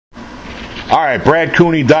All right,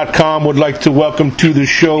 BradCooney.com would like to welcome to the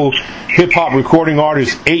show hip-hop recording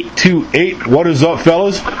artist 828. What is up,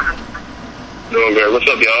 fellas? Doing good. What's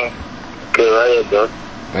up, y'all? Good, right here, bro.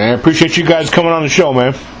 Man, appreciate you guys coming on the show,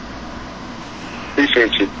 man.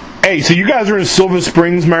 Appreciate you. Hey, so you guys are in Silver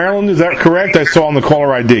Springs, Maryland, is that correct? I saw on the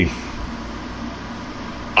caller ID.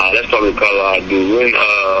 That's probably caller ID. We're in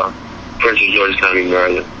Prince George's County,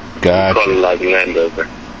 Maryland. Gotcha. We call it like Landover.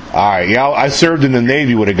 All right, yeah, I served in the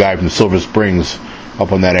Navy with a guy from Silver Springs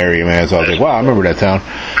up on that area, man. So I was like, wow, I remember that town.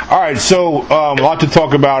 All right, so a lot to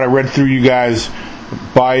talk about. I read through you guys'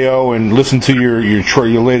 bio and listened to your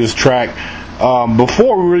latest track.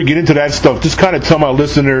 Before we really get into that stuff, just kind of tell my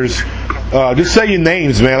listeners, just say your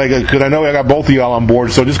names, man, because I know I got both of y'all on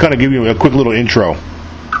board, so just kind of give you a quick little intro.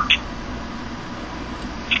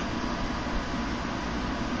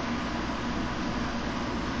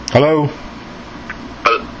 Hello?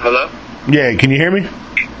 Hello? Yeah, can you hear me? Yeah,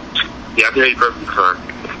 I can hear you perfectly fine.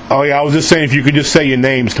 Oh, yeah, I was just saying if you could just say your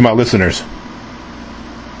names to my listeners.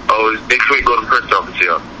 Oh, it's 828 Golden Prince talking to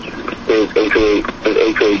y'all. It's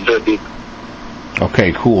 828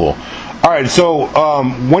 Okay, cool. All right, so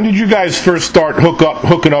when did you guys first start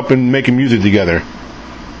hooking up and making music together?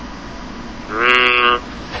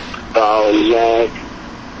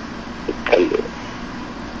 September.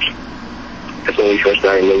 That's when we first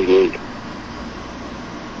started making music.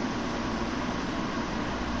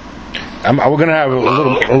 We're gonna have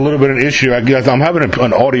a little bit of an issue. I guess I'm having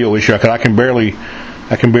an audio issue because I can barely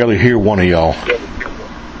hear one of y'all. Can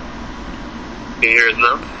you hear us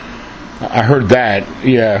now? I heard that.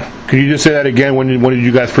 Yeah. Can you just say that again? When did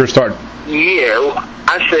you guys first start? Yeah,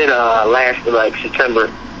 I said last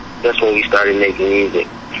September. That's when we started making music.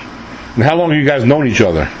 And how long have you guys known each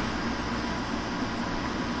other?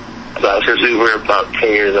 Since we were about 10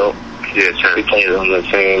 years old. Yeah, we played on the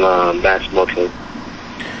same basketball team.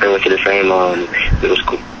 We went to the same middle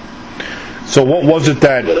school. So what was it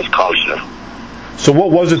that? It's college now. So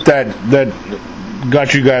what was it that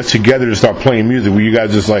got you guys together to start playing music? Were you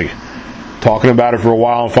guys just like talking about it for a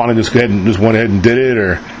while and finally just went ahead and did it,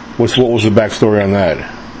 or what was the backstory on that?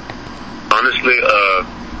 Honestly,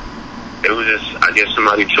 it was just, I guess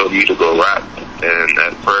somebody told me to go rap, and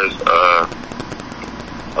at first I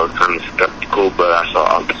was kind of skeptical, but I saw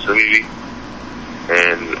opportunity.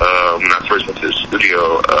 And when I first went to the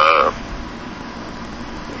studio,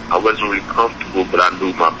 I wasn't really comfortable, but I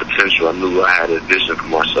knew my potential. I knew I had a vision for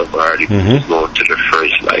myself already. Just going to the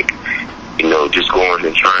first, just going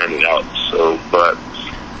and trying it out. So, but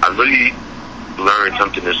I really learned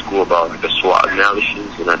something in school about the SWOT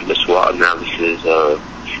analysis, and I did the SWOT analysis of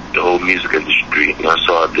the whole music industry. And I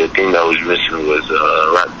saw the thing that was missing was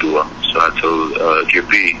a rap duo. So I told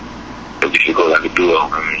JP that we should go like a duo.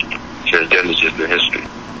 I mean, since then it's just been history.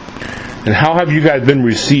 And how have you guys been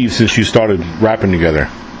received since you started rapping together?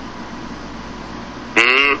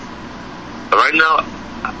 Right now,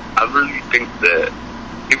 I really think that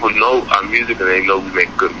people know our music and they know we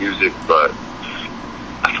make good music, but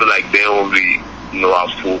I feel like they don't really know our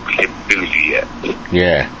full capability yet.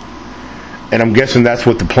 Yeah. And I'm guessing that's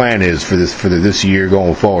what the plan is for this year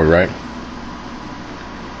going forward, right?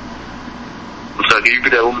 I'm sorry, can you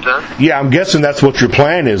repeat that one more time? Yeah, I'm guessing that's what your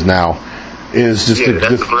plan is now. Is just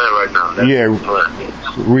that's the plan right now. That's the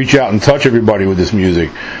plan. Reach out and touch everybody with this music.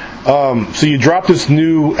 So you dropped this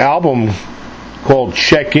new album called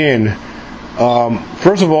Check In.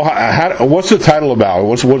 First of all, what's the title about?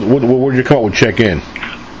 What did you come up with Check In?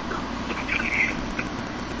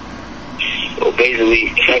 Well,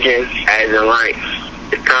 basically, check in as in like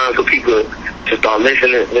it's time for people to start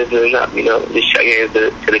listening up. Just check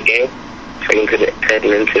into the game,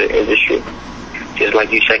 checking into the industry. Just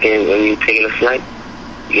like you check in when you're taking a flight,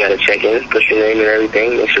 you gotta check in, put your name and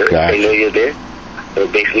everything, make sure they know you're there. So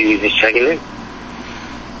basically, you're just checking in.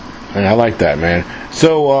 And I like that, man.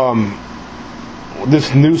 So,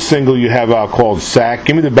 this new single you have out called Sack.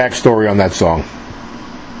 Give me the backstory on that song.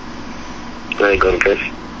 Go ahead, Chris.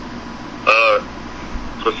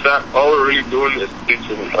 So Sack, all we're really doing is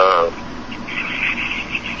teaching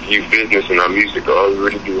new business in our music. All we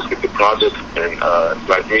really do is get the project and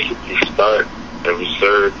like basically start and we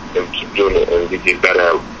serve and we keep doing it and we get better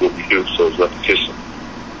at what we do. So it's repetition.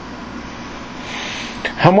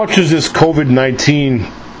 How much has this COVID-19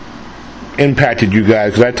 impacted you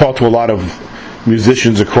guys? Because I talked to a lot of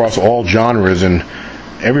musicians across all genres, and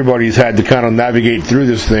everybody's had to kind of navigate through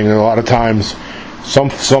this thing. And a lot of times,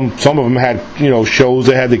 some of them had shows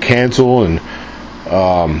they had to cancel. And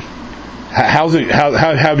how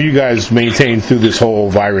have you guys maintained through this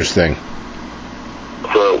whole virus thing?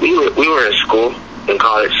 Well, we were in school in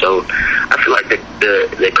college, so I feel like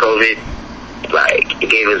the COVID like, it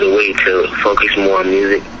gave us a way to focus more on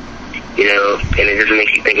music, you know, and it just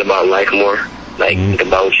makes you think about life more. Like, think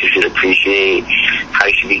about what you should appreciate, how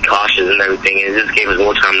you should be cautious and everything. And it just gave us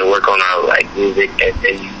more time to work on our, like, music and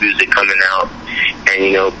music coming out and,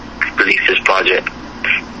 you know, release this project.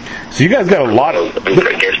 So you guys got a lot of...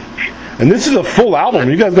 And this is a full album.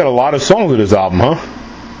 You guys got a lot of songs in this album, huh?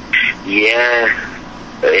 Yeah.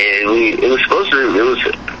 It was supposed to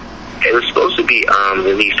be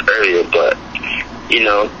released earlier, but, you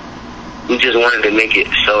know, we just wanted to make it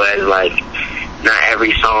so as, like, not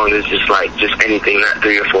every song is just anything, not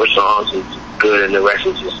 3 or 4 songs is good and the rest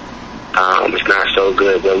is just it's not so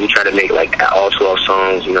good. But we try to make like all 12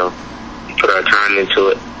 songs, you know, put our time into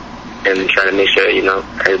it and try to make sure, you know,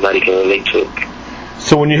 everybody can relate to it.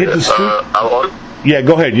 So when you hit the studio, yeah,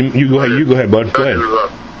 go ahead. You go ahead. You go ahead, bud. Go ahead.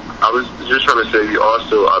 I was just trying to say, we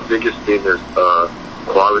also, our biggest thing is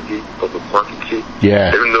quality over quantity.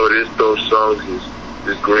 Yeah. Even though it is those songs,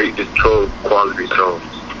 it's great. It's 12 quality songs.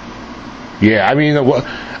 Yeah, I mean,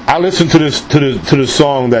 I listened to the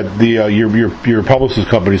song that your publicist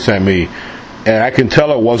company sent me, and I can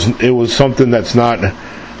tell it was something that's not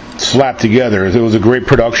slapped together. It was a great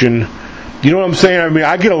production. You know what I'm saying? I mean,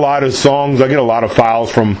 I get a lot of songs, I get a lot of files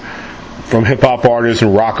from hip hop artists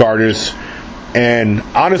and rock artists, and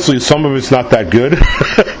honestly, some of it's not that good.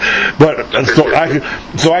 But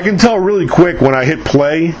so I can tell really quick when I hit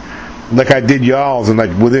play, like I did y'all's, and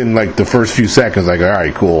like within like the first few seconds, like, all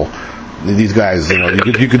right, cool. These guys, you know,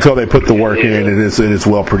 you can tell they put the work in, and it's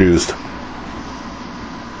well produced. No,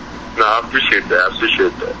 I appreciate that.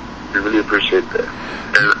 We really appreciate that.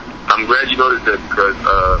 And I'm glad you noticed that, because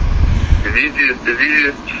it's easier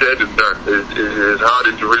said than done. It's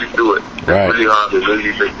harder to really do it. It's really hard to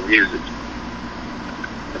really make the music.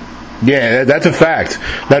 Yeah, that's a fact.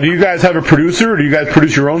 Now, do you guys have a producer, or do you guys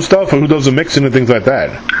produce your own stuff, or who does the mixing and things like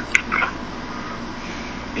that?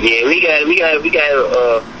 Yeah, we got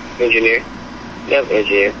engineer. Yep,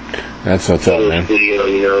 engineer. That's what's up, man. Studio,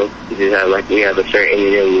 you know, we have a certain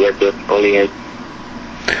engineer we work with only in.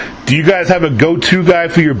 Do you guys have a go-to guy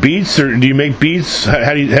for your beats, or do you make beats?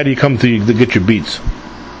 How do you come to get your beats?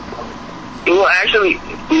 Well, actually,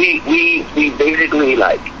 we basically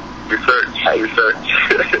like research.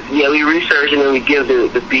 Yeah, we research and then we give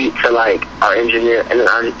the beat to like our engineer, and then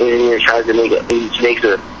our engineer tries to make it. He makes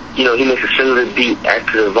a similar beat as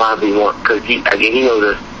to the vibe we want, because he knows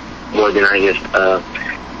us more than I guess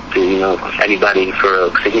to, you know, anybody, so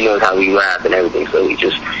he knows how we rap and everything. So he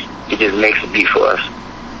just makes a beat for us.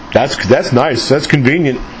 That's nice. That's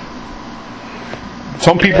convenient.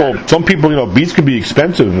 Some people, you know, beats can be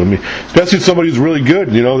expensive. I mean, especially if somebody's really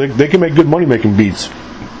good. You know, they can make good money making beats.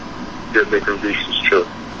 Yeah, making beats is true.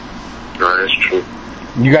 No, that's true.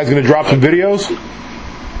 You guys gonna drop some videos?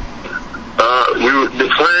 The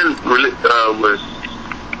plan really was,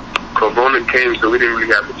 Corona came, so we didn't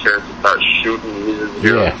really have a chance to start shooting music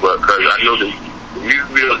videos. Yeah. But because I know the music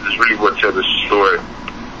videos is really what tell the story.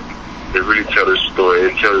 They really tell the story.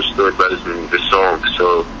 They tell the story better than the song.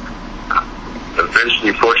 So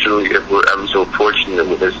eventually, fortunately, if we're ever so fortunate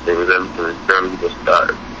with this thing, with everything, then we can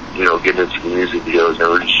start, you know, getting into the music videos and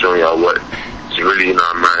really showing y'all what is really in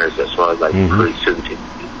our minds as far as like creativity.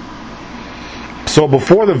 So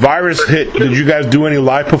before the virus hit, did you guys do any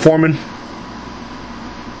live performing?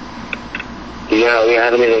 No, we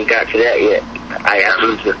haven't even got to that yet.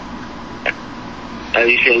 As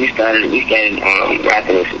you said, we started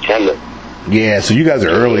rapping in September. Yeah, so you guys are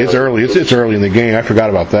early. It's early. It's early in the game. I forgot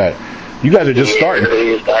about that. You guys are just starting.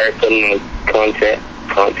 We just started putting content,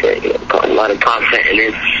 you know, a lot of content, and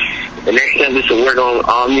then the next step is to work on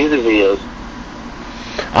all music videos.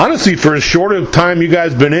 Honestly, for as short a time you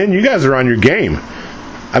guys been in, you guys are on your game.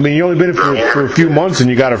 I mean, you only been in for a few months, and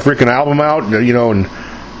you got a freaking album out, you know, and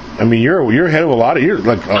I mean, you're ahead of a lot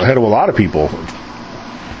of people.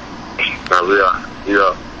 We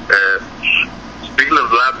are. And speaking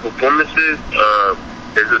of live performances,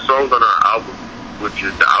 there's a song on our album, which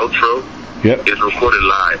is the outro. Yep. It's recorded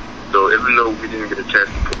live. So even though we didn't get a chance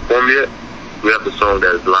to perform yet, we have the song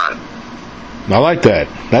that is live. I like that.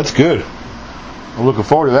 That's good. I'm looking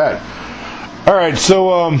forward to that. All right,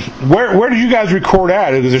 so where did you guys record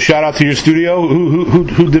at? Is it a shout out to your studio?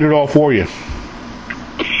 Who did it all for you?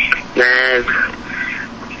 Man,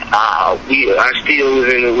 our studio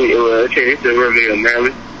was in it's in Riverville,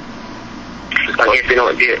 Maryland. I guess they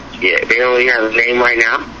don't really have a name right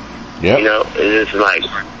now. Yep. You know, it's like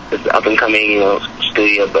it's up and coming, you know,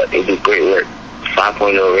 studio, but they do great work.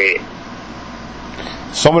 5.0 rated.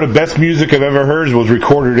 Some of the best music I've ever heard was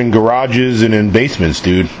recorded in garages and in basements,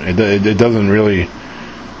 dude. It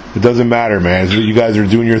doesn't matter, man. You guys are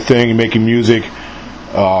doing your thing and making music.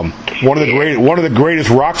 one of the greatest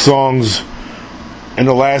rock songs in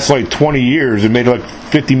the last like 20 years. It made like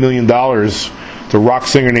 $50 million. The rock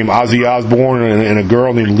singer named Ozzy Osbourne and a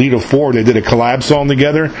girl named Lita Ford. They did a collab song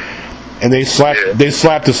together, and they slapped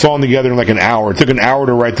the song together in like an hour. It took an hour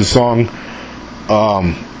to write the song,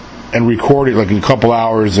 and record it like in a couple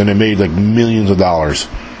hours, and it made like millions of dollars.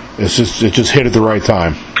 It just hit at the right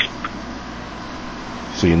time.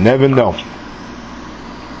 So you never know.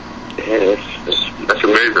 Yeah, that's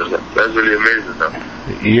amazing. That's really amazing, though.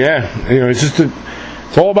 Yeah,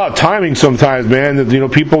 it's all about timing sometimes, man.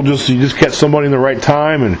 People you just catch somebody in the right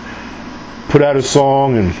time and put out a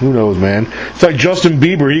song, and who knows, man. It's like Justin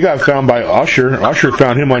Bieber. He got found by Usher. Usher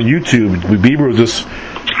found him on YouTube. Bieber was just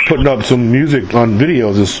putting up some music on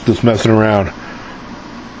videos, just messing around.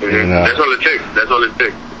 Mm-hmm. And, that's all it takes. That's all it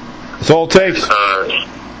takes. That's all it takes.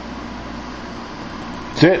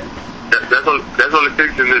 That's it. That's all it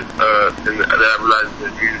takes in this. That I've realized in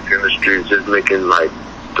the music industry is just making like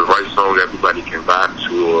the right song everybody can vibe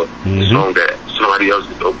to, or the song that somebody else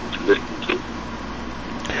is open to listen to.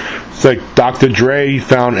 It's like Dr. Dre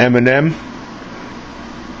found Eminem.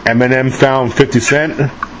 Eminem found 50 Cent.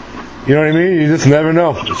 You know what I mean? You just never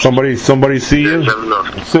know. Somebody see you. Never know.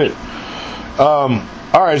 That's it. All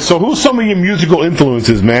right. So, who's some of your musical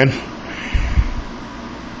influences, man?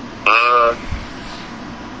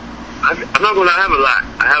 I'm not gonna have a lot.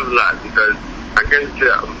 I have a lot because I can't say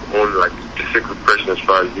I'm on like a specific person as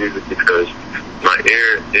far as music because my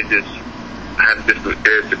ear, I have different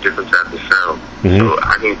ears to different types of sound. Mm-hmm. So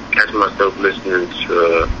I can catch myself listening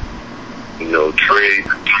to, Drake,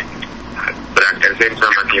 but at the same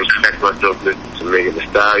time I can catch myself listening to Megan Thee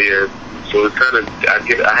Stallion. So it's kind of,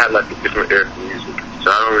 I have like a different ear for music. So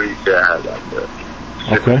I don't really say I have like a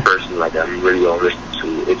specific person like I'm really gonna listen to.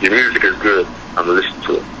 If your music is good, I'm gonna listen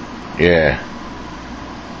to it. Yeah.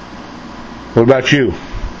 What about you?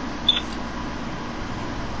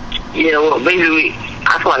 Yeah, well, basically,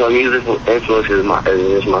 I feel like my musical influence is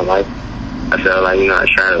my life. I feel like, I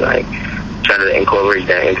try to incorporate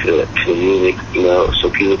that into music, so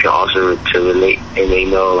people can also relate and they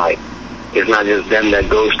know, like, it's not just them that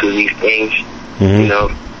goes through these things,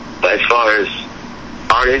 But as far as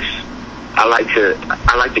artists, I like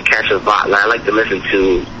to catch a vibe. Like, I like to listen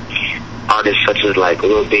to artists such as like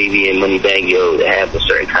Lil Baby and Moneybagg Yo that have a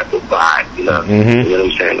certain type of vibe, You know what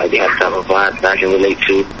I'm saying? Like they have a type of vibe that I can relate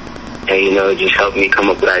to, and it just helped me come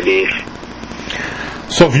up with ideas.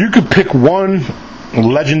 So if you could pick one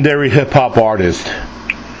legendary hip hop artist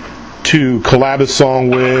to collab a song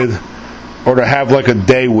with, or to have like a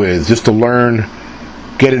day with, just to learn,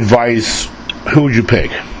 get advice, who would you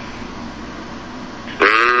pick?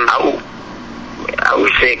 I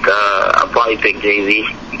would think I'll probably pick Jay-Z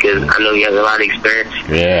because I know he has a lot of experience.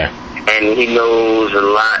 Yeah. And he knows a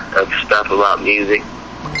lot of stuff about music.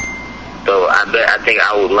 So I think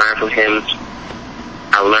I would learn from him.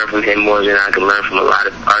 I would learn from him more than I could learn from a lot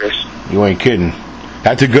of artists. You ain't kidding.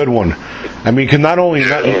 That's a good one. I mean, because not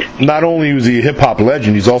only was he a hip hop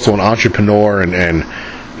legend, he's also an entrepreneur and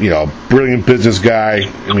brilliant business guy.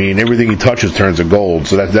 I mean, everything he touches turns to gold.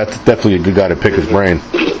 So that's definitely a good guy to pick his brain.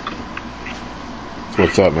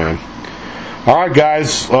 What's up, man? All right,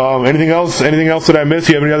 guys. Anything else that I missed?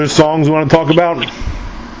 You have any other songs you want to talk about?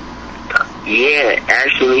 Yeah,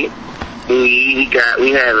 actually, we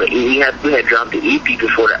had dropped the EP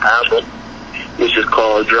before the album, which is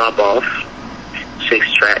called Drop Off,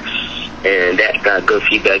 6 tracks, and that got good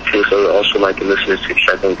feedback too. So we also like the listeners to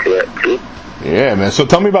check into that too. Yeah, man. So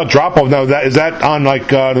tell me about Drop Off. Now, is that on like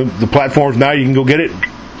the platforms now? You can go get it.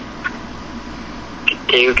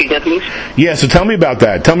 Can you repeat that, please? Yeah, so tell me about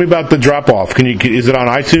that. Tell me about the Drop Off. Is it on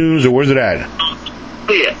iTunes or where's it at?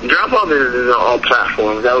 Yeah, Drop Off is on all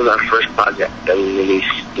platforms. That was our first project that we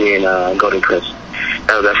released in Golden Prince.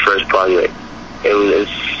 That was our first project. It was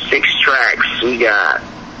 6 tracks. We got,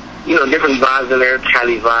 different vibes in there,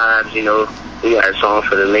 Cali vibes, We got a song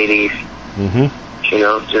for the ladies.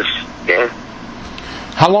 Yeah.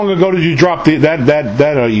 How long ago did you drop that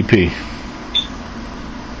EP?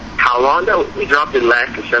 How long? No, we dropped it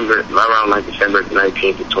last December, around like December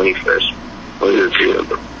 19th to 21st.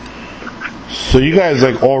 So you guys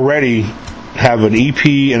like already have an EP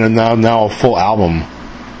and now a full album.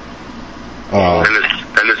 And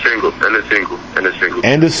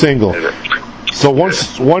a single. So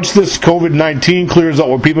once this COVID-19 clears up,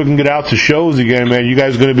 where people can get out to shows again, man, you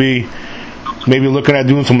guys going to be maybe looking at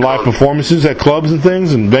doing some live performances at clubs and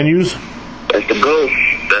things and venues? That's the goal.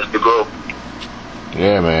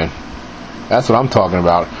 Yeah, man. That's what I'm talking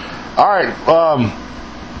about. All right.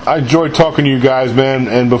 I enjoyed talking to you guys, man.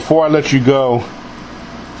 And before I let you go,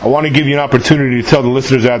 I want to give you an opportunity to tell the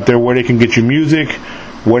listeners out there where they can get your music,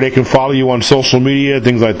 where they can follow you on social media,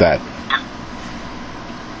 things like that.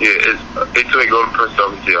 Yeah, it's Golden Prince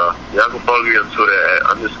Officer, y'all. Y'all can follow me on Twitter at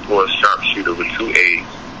 _sharpshooter with 2 A's.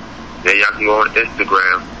 Then y'all can go on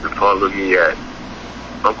Instagram and follow me at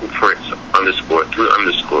Uncle Prince _ 3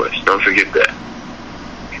 underscores. Don't forget that.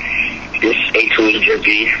 This is A2EJB.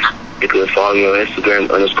 You can follow me on Instagram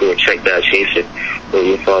 _check.chaser. Or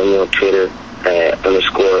you can follow me on Twitter at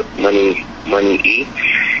 _money E.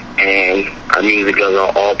 And our music is on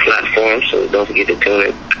all platforms, so don't forget to tune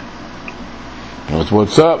in. That's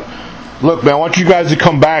what's up. Look, man, I want you guys to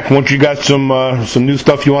come back. Once you got some new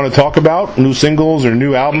stuff you want to talk about, new singles or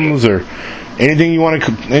new albums or anything you want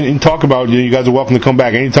to talk about, you guys are welcome to come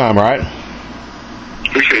back anytime, all right?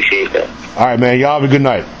 Appreciate that. All right, man. Y'all have a good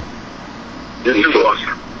night. This is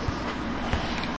awesome.